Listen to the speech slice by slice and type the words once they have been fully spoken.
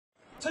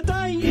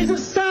Today is a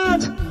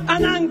sad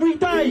and angry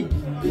day.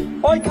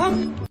 I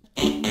come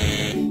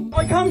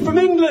from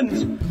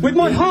England with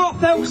my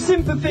heartfelt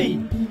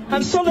sympathy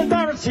and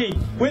solidarity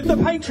with the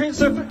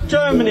patriots of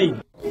Germany.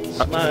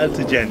 Smile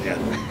to Genya.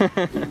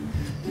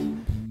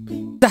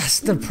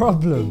 That's the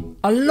problem.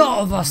 A lot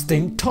of us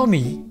think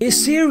Tommy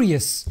is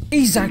serious.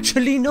 He's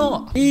actually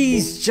not.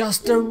 He's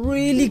just a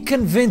really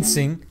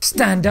convincing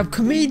stand-up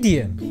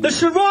comedian. The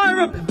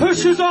Sharia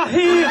pushers are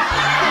here.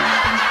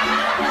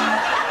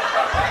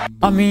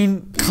 I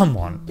mean, come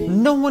on.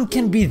 No one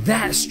can be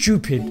that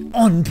stupid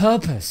on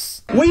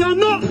purpose. We are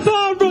not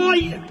far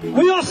right.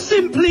 We are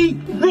simply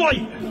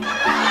right.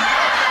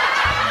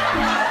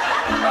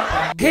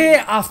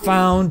 Here I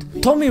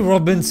found Tommy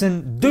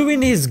Robinson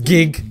doing his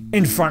gig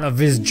in front of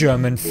his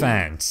German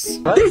fans.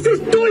 This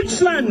is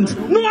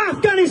Deutschland, not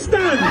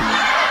Afghanistan.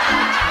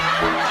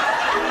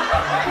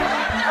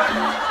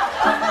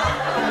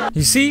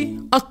 You see,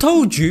 I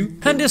told you,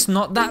 and it's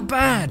not that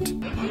bad.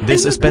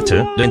 This is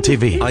better than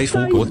TV. I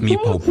forgot me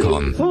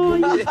popcorn.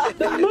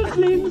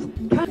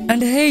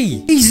 And hey,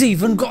 he's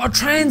even got a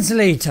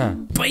translator.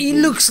 But he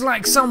looks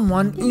like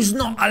someone who's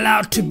not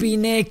allowed to be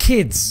near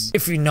kids,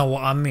 if you know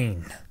what I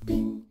mean.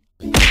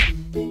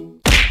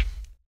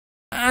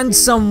 And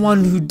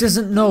someone who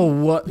doesn't know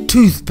what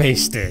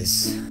toothpaste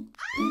is.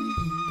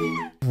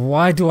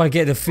 Why do I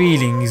get the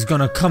feeling he's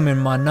gonna come in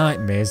my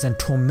nightmares and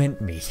torment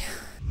me?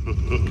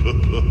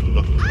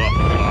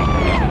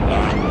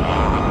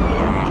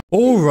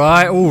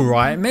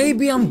 Alright,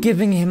 maybe I'm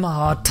giving him a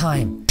hard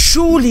time.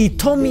 Surely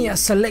Tommy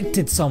has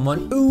selected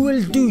someone who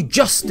will do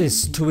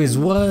justice to his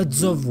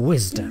words of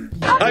wisdom.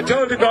 I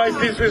told you guys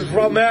this was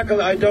from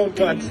Merkel, I don't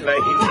translate.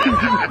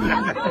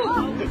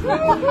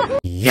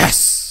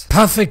 Yes!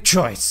 Perfect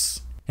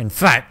choice. In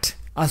fact,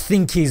 I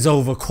think he's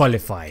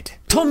overqualified.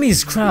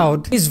 Tommy's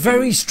crowd is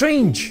very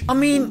strange. I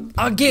mean,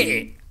 I get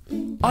it.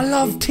 I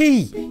love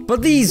tea,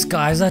 but these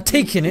guys are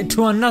taking it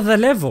to another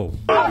level.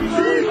 If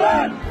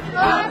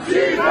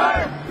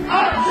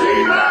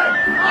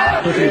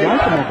you'd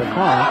like to make a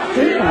call,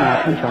 please hang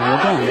up and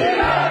try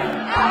again.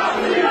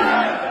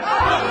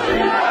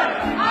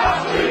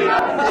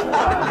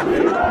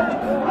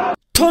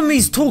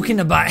 Tommy's talking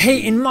about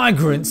hating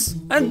migrants,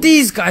 and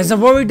these guys are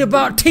worried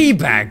about tea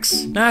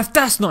bags. Now if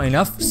that's not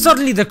enough,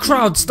 suddenly the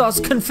crowd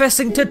starts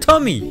confessing to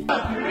Tommy.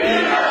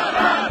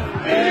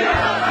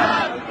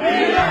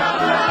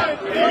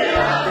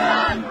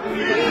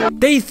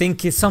 They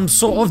think he's some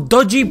sort of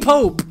dodgy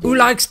pope who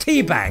likes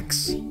tea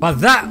bags. But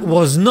that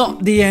was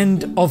not the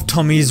end of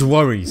Tommy's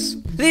worries.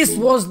 This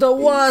was the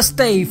worst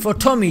day for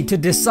Tommy to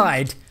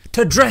decide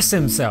to dress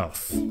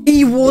himself.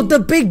 He wore the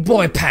big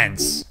boy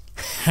pants.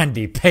 And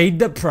he paid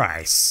the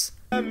price.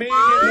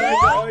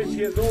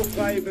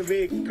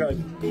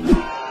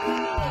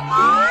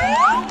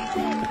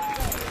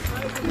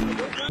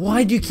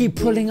 Why do you keep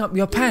pulling up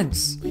your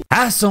pants?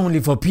 That's only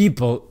for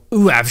people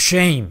who have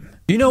shame.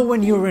 You know,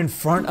 when you're in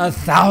front of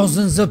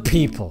thousands of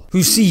people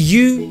who see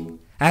you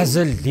as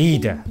a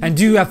leader, and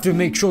you have to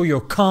make sure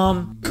you're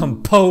calm,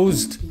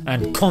 composed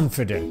and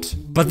confident.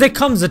 But there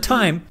comes a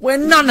time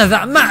when none of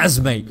that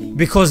matters, mate,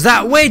 because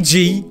that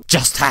wedgie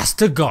just has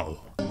to go.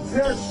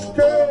 Great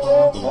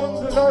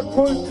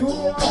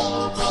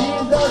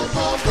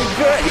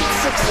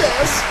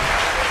success.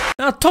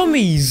 Now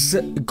Tommy's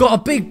got a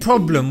big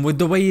problem with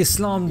the way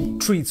Islam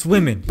treats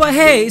women. But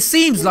hey, it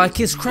seems like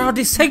his crowd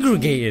is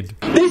segregated.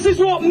 This is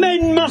what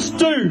men must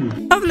do.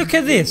 Have a look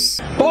at this.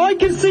 But I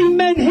can see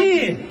men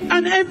here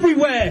and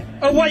everywhere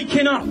are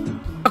waking up.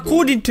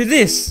 According to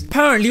this,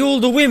 apparently all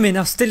the women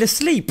are still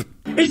asleep.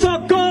 It's our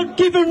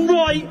God-given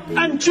right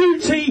and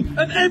duty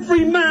of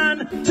every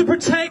man to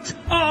protect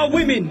our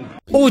women.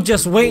 Or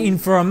just waiting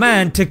for a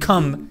man to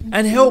come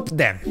and help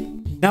them.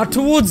 Now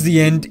towards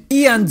the end,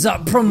 he ends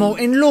up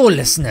promoting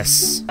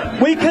lawlessness.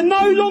 We can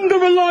no longer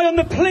rely on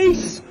the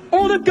police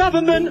or the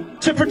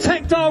government to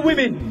protect our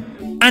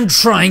women. And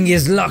trying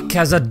his luck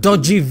as a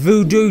dodgy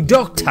voodoo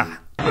doctor.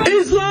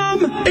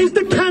 Islam is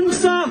the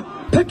cancer,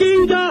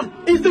 Pegida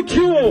is the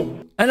cure.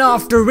 And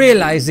after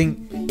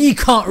realizing he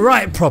can't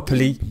write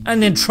properly,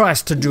 and then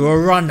tries to do a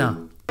runner.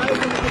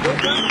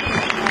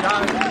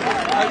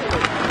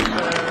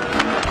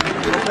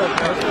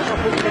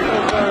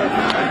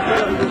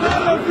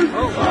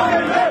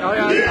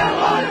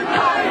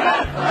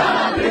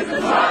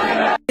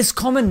 It's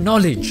common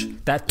knowledge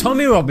that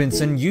Tommy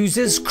Robinson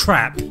uses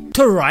crap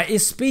to write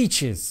his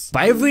speeches.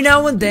 But every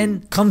now and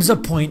then comes a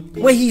point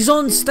where he's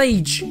on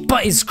stage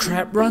but his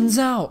crap runs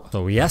out.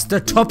 So he has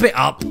to top it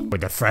up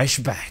with a fresh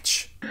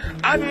batch.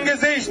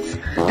 Angesichts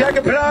der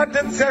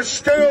geplanten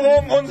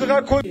Zerstörung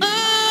unserer Kultur.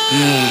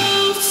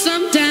 Oh,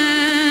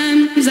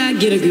 sometimes I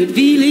get a good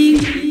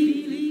feeling.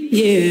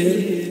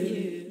 Yeah.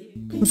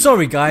 I'm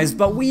sorry guys,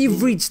 but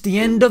we've reached the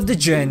end of the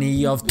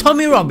journey of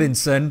Tommy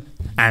Robinson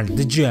and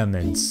the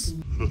Germans.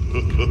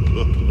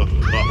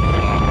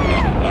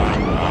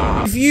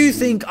 If you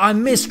think I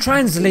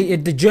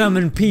mistranslated the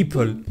German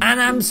people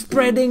and I'm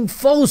spreading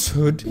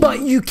falsehood,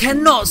 but you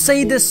cannot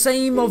say the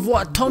same of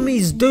what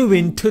Tommy's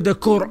doing to the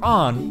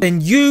Quran, then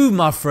you,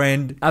 my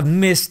friend, have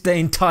missed the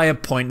entire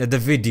point of the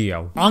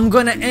video. I'm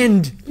gonna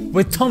end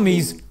with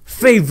Tommy's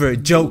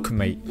favorite joke,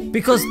 mate,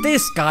 because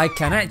this guy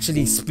can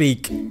actually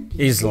speak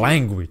his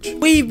language.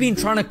 We've been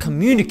trying to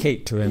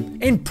communicate to him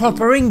in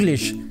proper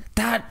English.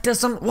 That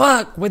doesn't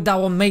work with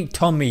our mate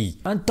Tommy.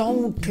 And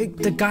don't take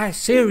the guy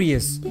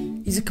serious.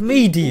 He's a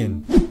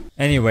comedian.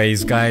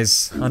 Anyways,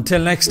 guys,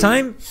 until next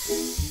time,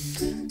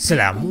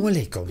 Assalamu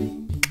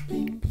alaikum.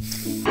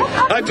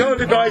 I told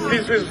you guys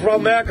this was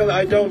from Merkel.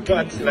 I don't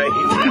translate.